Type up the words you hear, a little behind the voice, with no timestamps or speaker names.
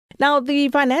Now, the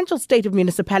financial state of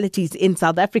municipalities in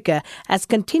South Africa has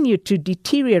continued to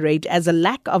deteriorate as a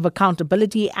lack of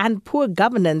accountability and poor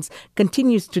governance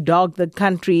continues to dog the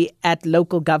country at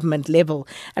local government level.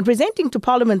 And presenting to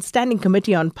Parliament's Standing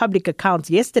Committee on Public Accounts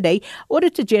yesterday,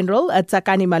 Auditor General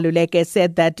Tsakani Maluleke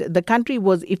said that the country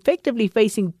was effectively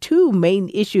facing two main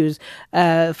issues.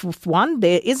 One,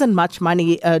 there isn't much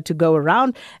money to go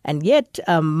around, and yet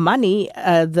money,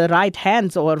 the right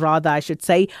hands, or rather I should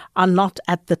say, are not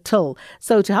at the till.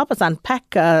 So to help us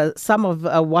unpack some of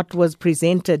what was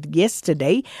presented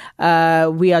yesterday,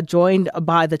 we are joined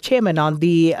by the chairman on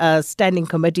the Standing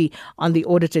Committee on the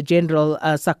Auditor General,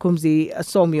 Sakumzi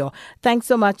Somyo. Thanks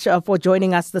so much for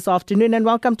joining us this afternoon, and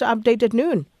welcome to Update at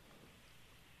Noon.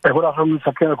 Good afternoon,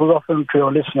 Sakina. Good afternoon to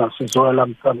your listeners as well.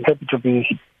 I'm happy to be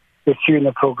with you in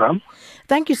the program.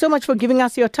 Thank you so much for giving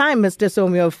us your time, Mr.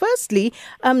 Somyo. Firstly,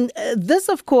 this,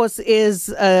 of course, is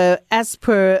as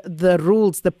per the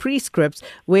rules, the prescripts,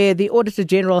 where the Auditor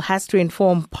General has to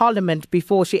inform Parliament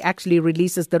before she actually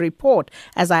releases the report,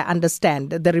 as I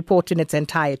understand, the report in its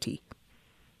entirety.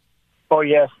 Oh,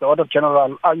 yes. The Auditor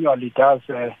General annually does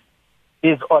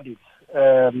his audits,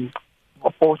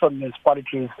 both on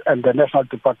municipalities and the national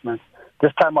departments.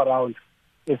 This time around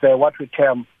is what we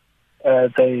term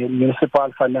the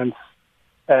municipal finance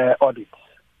audits,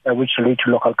 which lead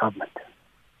to local government.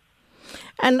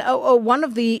 And one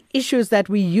of the issues that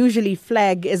we usually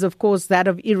flag is, of course, that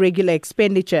of irregular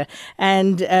expenditure.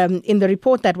 And in the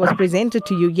report that was presented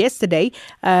to you yesterday,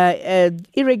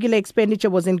 irregular expenditure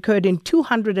was incurred in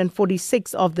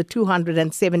 246 of the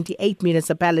 278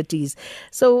 municipalities.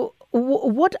 So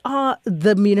what are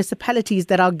the municipalities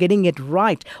that are getting it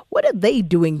right? What are they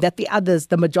doing that the others,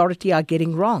 the majority, are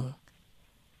getting wrong?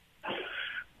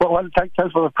 Well, thanks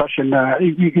for the question.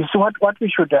 So what we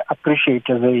should appreciate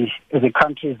as a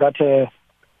country is that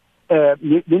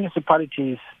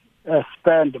municipalities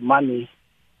spend money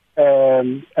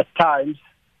at times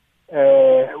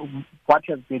what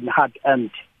has been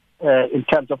hard-earned in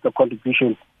terms of the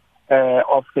contribution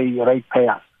of the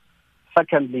ratepayers.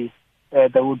 Secondly,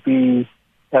 there would be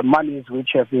monies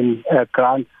which have been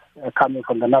grants coming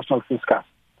from the national fiscus,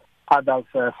 others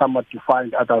somewhat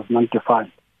defined, others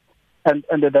non-defined. And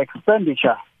the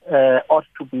expenditure ought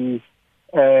to be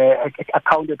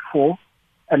accounted for,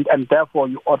 and therefore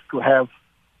you ought to have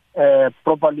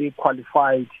properly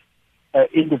qualified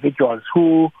individuals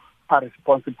who are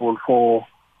responsible for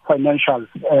financials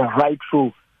right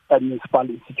through municipal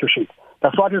institutions.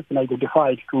 That's what has been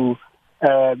identified to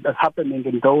as happening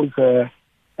in those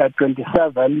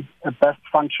 27 best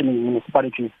functioning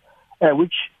municipalities,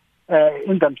 which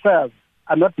in themselves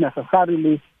are not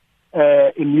necessarily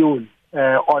immune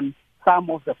on some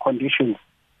of the conditions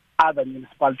other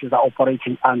municipalities are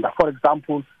operating under. For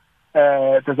example,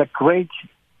 there's a great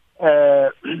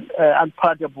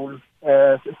unpardonable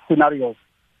scenarios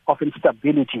of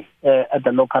instability at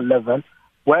the local level,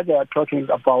 where they are talking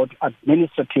about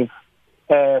administrative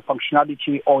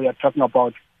functionality, or we are talking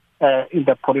about in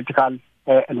the political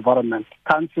environment.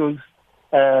 Councils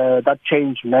that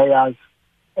change mayors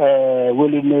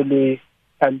willy-nilly,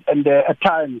 and at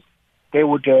times they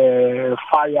would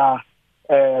fire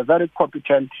very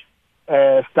competent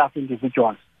staff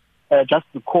individuals just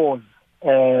because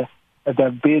there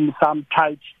have been some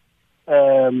tight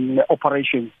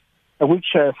operations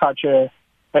which such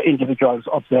individuals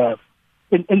observe.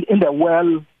 In the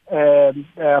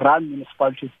well-run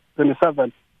municipalities,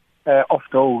 27 of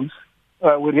those,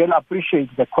 we really appreciate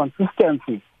the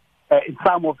consistency in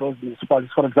some of those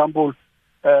municipalities. For example,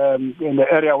 in the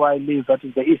area where I live, that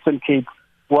is the Eastern Cape,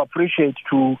 we appreciate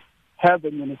to have a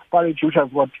municipality which has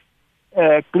got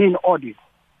clean audits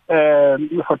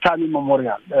for time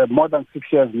immemorial, more than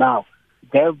 6 years now.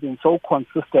 They have been so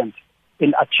consistent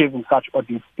in achieving such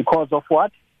audits because of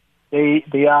what?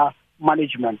 Their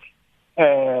management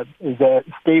is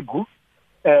stable.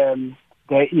 There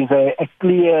is a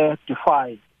clear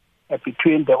divide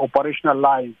between the operational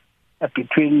lines,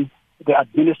 between the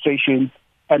administration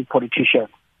and politicians,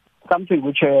 something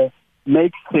which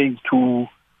makes things to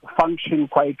function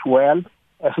quite well,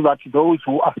 so that those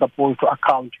who are supposed to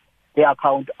account, they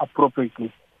account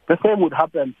appropriately. The same would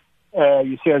happen,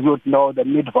 you see, as you would know, the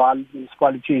Midvaal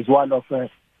municipality is one of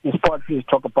the municipalities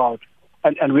talk about,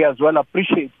 and we as well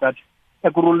appreciate that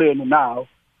Ekurhuleni now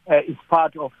is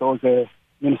part of those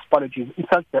municipalities. In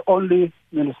fact, the only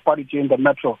municipality in the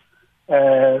metro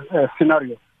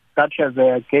scenario that has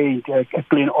gained a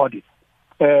clean audit,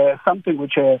 something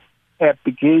which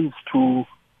begins to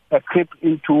creep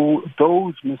into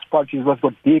those municipalities who've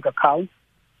got big accounts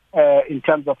in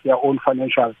terms of their own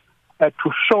financials,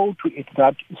 to show to it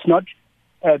that it's not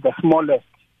the smallest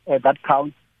that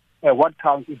counts, what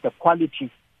counts is the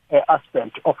quality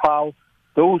aspect of how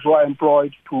those who are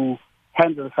employed to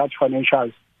handle such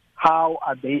financials, how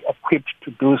are they equipped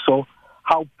to do so,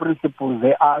 how principled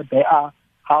they are,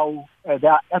 how they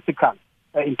are ethical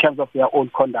in terms of their own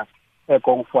conduct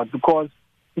going forward. Because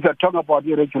if you're talking about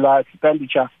irregular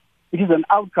expenditure, it is an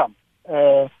outcome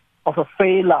of a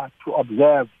failure to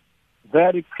observe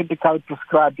very critical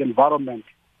prescribed environment,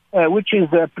 which is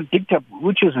predictable,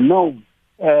 which is known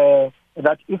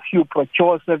that if you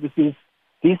procure services,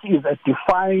 this is a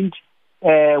defined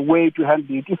way to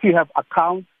handle it. If you have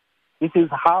accounts, this is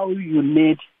how you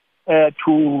need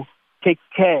to take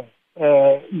care,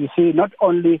 you see, not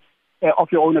only of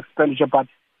your own expenditure, but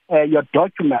your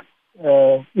documents.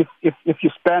 If you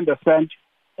spend a cent,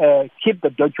 keep the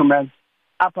documents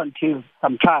up until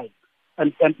some time.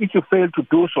 And if you fail to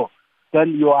do so,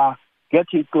 then you are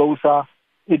getting closer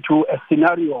into a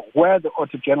scenario where the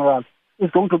Auditor General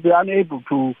is going to be unable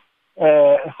to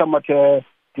somewhat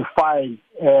define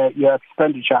your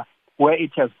expenditure, where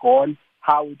it has gone,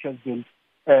 how it has been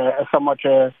somewhat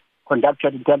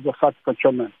conducted in terms of such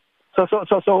procurement. So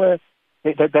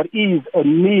there is a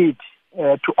need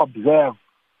to observe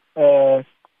the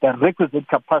requisite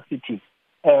capacity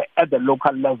at the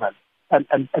local level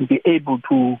and be able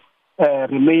to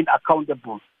remain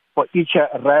accountable for each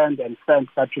rand and cent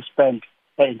that you spend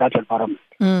in that environment.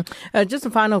 Just a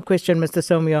final question, Mr.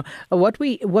 Somio. What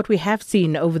we have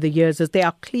seen over the years is there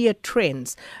are clear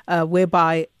trends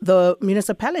whereby the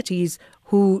municipalities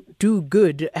who do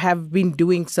good have been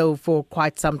doing so for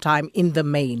quite some time in the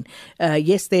main.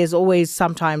 Yes, there's always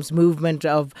sometimes movement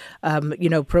of,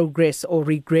 progress or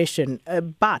regression.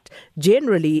 But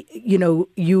generally,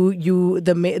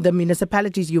 the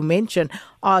municipalities you mentioned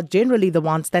are generally the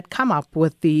ones that come up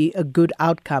with the good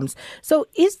outcomes. So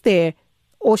is there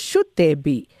or should there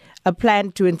be a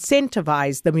plan to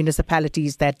incentivize the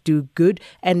municipalities that do good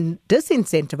and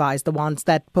disincentivize the ones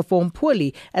that perform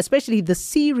poorly, especially the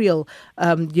serial,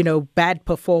 bad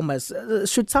performers?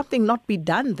 Should something not be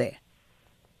done there?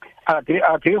 I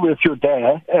agree with you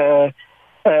there.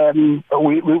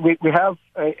 We have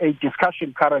a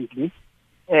discussion currently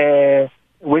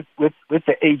with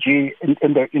the AG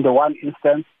in the one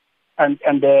instance, and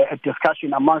a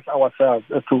discussion amongst ourselves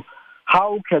as to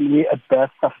how can we at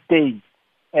best sustain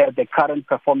the current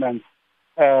performance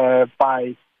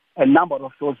by a number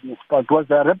of those municipalities. Because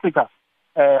the replica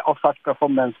of such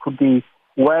performance could be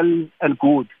well and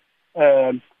good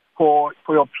for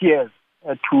your peers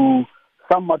to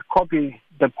somewhat copy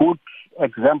the good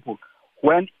example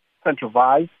when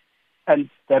incentivized and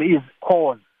there is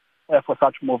cause for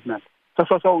such movement.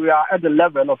 So we are at the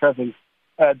level of having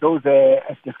those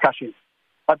discussions.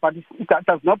 But it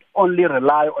does not only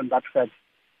rely on that fact.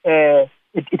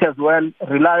 It as well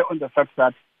rely on the fact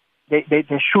that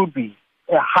there should be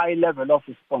a high level of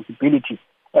responsibility,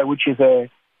 which is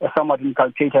somewhat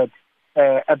inculcated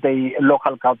at the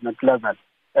local government level.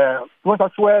 Because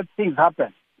that's where things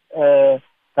happen.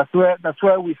 That's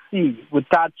where we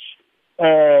touch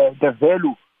the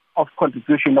value of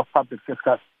contribution of public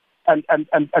sectors, and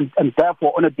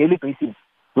therefore on a daily basis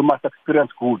we must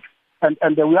experience good,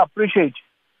 and we appreciate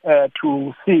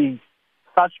to see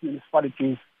such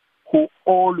municipalities who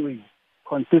always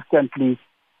consistently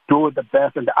do the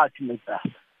best and the ultimate best.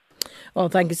 Well,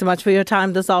 thank you so much for your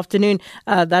time this afternoon.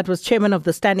 That was Chairman of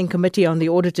the Standing Committee on the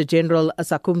Auditor General,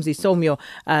 Sakumzi Somio,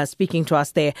 speaking to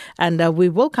us there. And we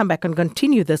will come back and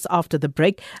continue this after the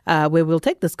break, where we'll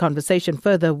take this conversation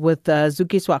further with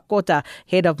Zukiswa Kota,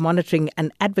 Head of Monitoring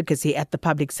and Advocacy at the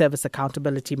Public Service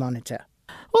Accountability Monitor.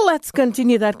 Well, let's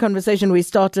continue that conversation we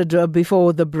started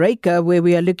before the break, where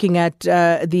we are looking at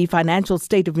the financial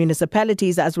state of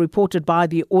municipalities as reported by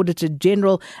the Auditor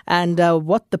General. And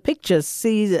what the picture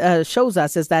shows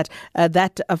us is that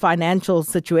that financial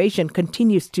situation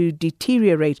continues to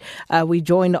deteriorate. We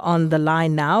join on the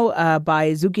line now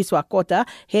by Zukiswa Kota,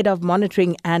 Head of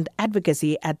Monitoring and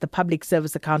Advocacy at the Public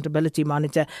Service Accountability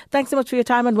Monitor. Thanks so much for your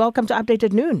time and welcome to Update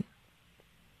at Noon.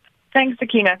 Thanks,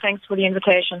 Sakina. Thanks for the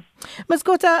invitation. Ms.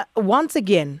 Kota, once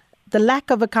again, the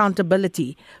lack of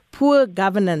accountability, poor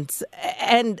governance,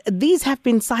 and these have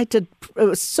been cited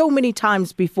so many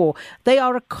times before. They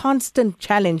are a constant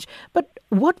challenge. But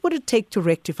what would it take to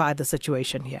rectify the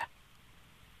situation here?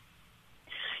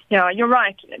 Yeah, you're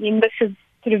right. I mean, this is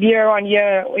sort of year on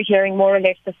year, we're hearing more or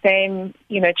less the same,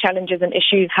 challenges and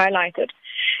issues highlighted.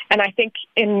 And I think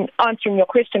in answering your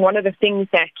question, one of the things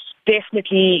that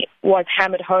definitely was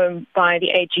hammered home by the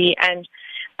AG and,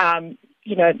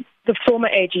 the former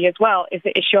AG as well is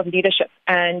the issue of leadership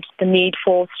and the need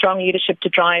for strong leadership to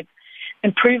drive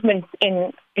improvements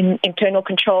in in internal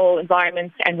control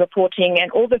environments and reporting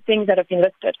and all the things that have been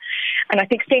listed. And I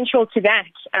think central to that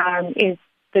is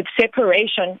the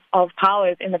separation of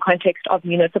powers in the context of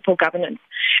municipal governance.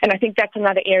 And I think that's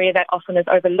another area that often is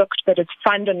overlooked, but is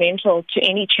fundamental to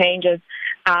any changes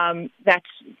that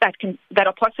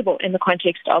are possible in the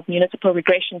context of municipal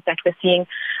regressions that we're seeing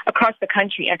across the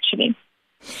country, actually.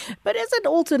 But is it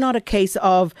also not a case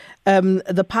of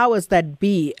the powers that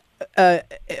be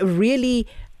really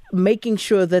making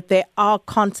sure that there are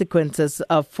consequences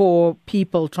for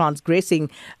people transgressing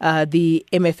the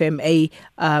MFMA,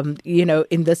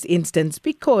 in this instance,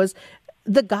 because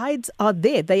the guides are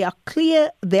there. They are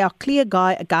clear. There are clear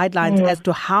guidelines as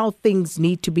to how things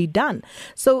need to be done.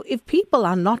 So if people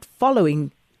are not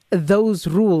following those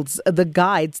rules, the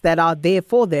guides that are there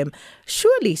for them,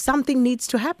 surely something needs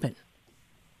to happen.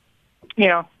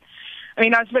 Yeah. I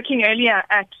mean, I was looking earlier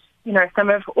at, some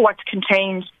of what's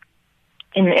contained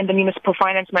in the Municipal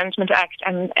Finance Management Act,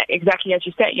 and exactly as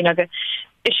you say, the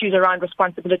issues around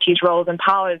responsibilities, roles and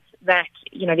powers that,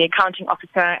 the accounting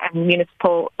officer and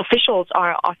municipal officials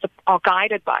are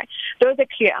guided by. Those are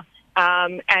clear.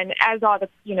 And as are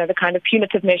the kind of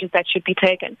punitive measures that should be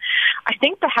taken. I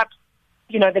think perhaps,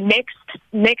 the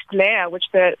next layer, which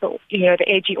the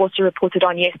AG also reported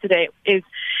on yesterday, is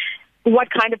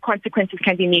what kind of consequences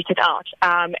can be meted out.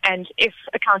 And if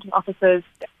accounting officers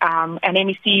and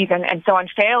MECs and so on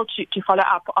fail to follow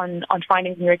up on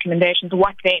findings and recommendations,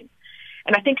 what then?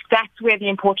 And I think that's where the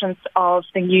importance of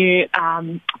the new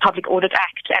Public Audit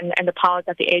Act and the powers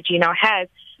that the AG now has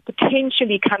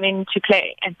potentially come into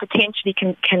play and potentially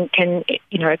can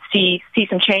see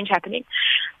some change happening.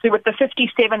 So with the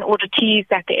 57 auditees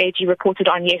that the AG reported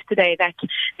on yesterday that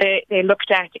they looked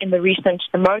at in the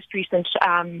most recent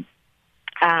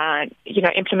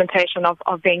implementation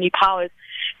of their new powers,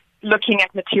 looking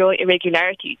at material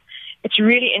irregularities. It's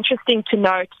really interesting to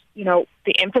note,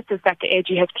 the emphasis that the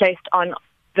AG has placed on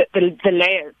the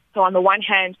layers. So on the one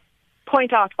hand,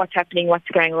 point out what's happening, what's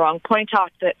going wrong, point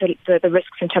out the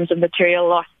risks in terms of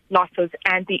material losses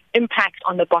and the impact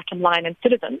on the bottom line and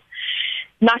citizens.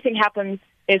 Nothing happens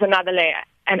is another layer.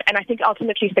 And I think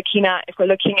ultimately, Sakina, if we're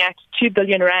looking at 2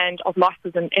 billion rand of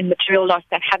losses in material loss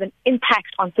that have an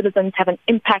impact on citizens, have an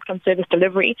impact on service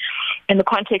delivery in the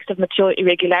context of material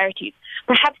irregularities,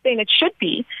 perhaps then it should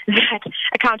be that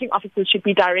accounting officers should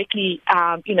be directly,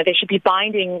 there should be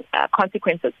binding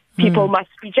consequences. People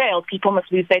must be jailed. People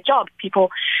must lose their jobs.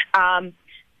 People,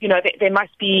 there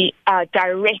must be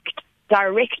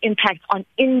direct impact on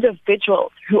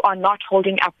individuals who are not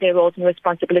holding up their roles and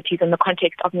responsibilities in the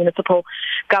context of municipal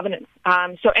governance.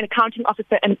 So an accounting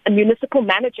officer and a municipal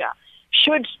manager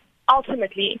should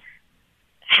ultimately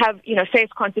have, face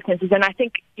consequences. And I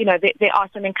think, there are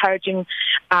some encouraging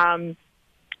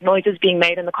noises being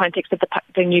made in the context of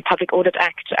the new Public Audit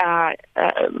Act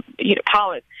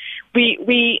powers.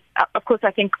 We of course,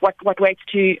 I think what waits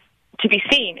to be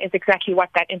seen is exactly what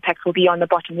that impact will be on the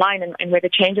bottom line and where the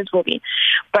changes will be.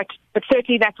 But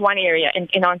certainly that's one area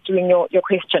in answering your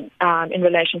question in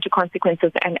relation to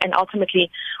consequences and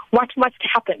ultimately what must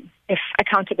happen if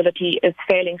accountability is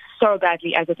failing so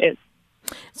badly as it is.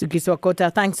 Zukiswa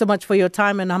Kota, thanks so much for your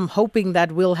time, and I'm hoping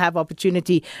that we'll have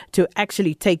opportunity to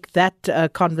actually take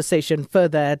that conversation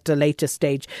further at a later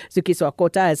stage. Zukiswa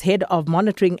Kota is Head of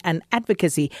Monitoring and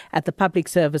Advocacy at the Public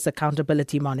Service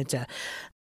Accountability Monitor.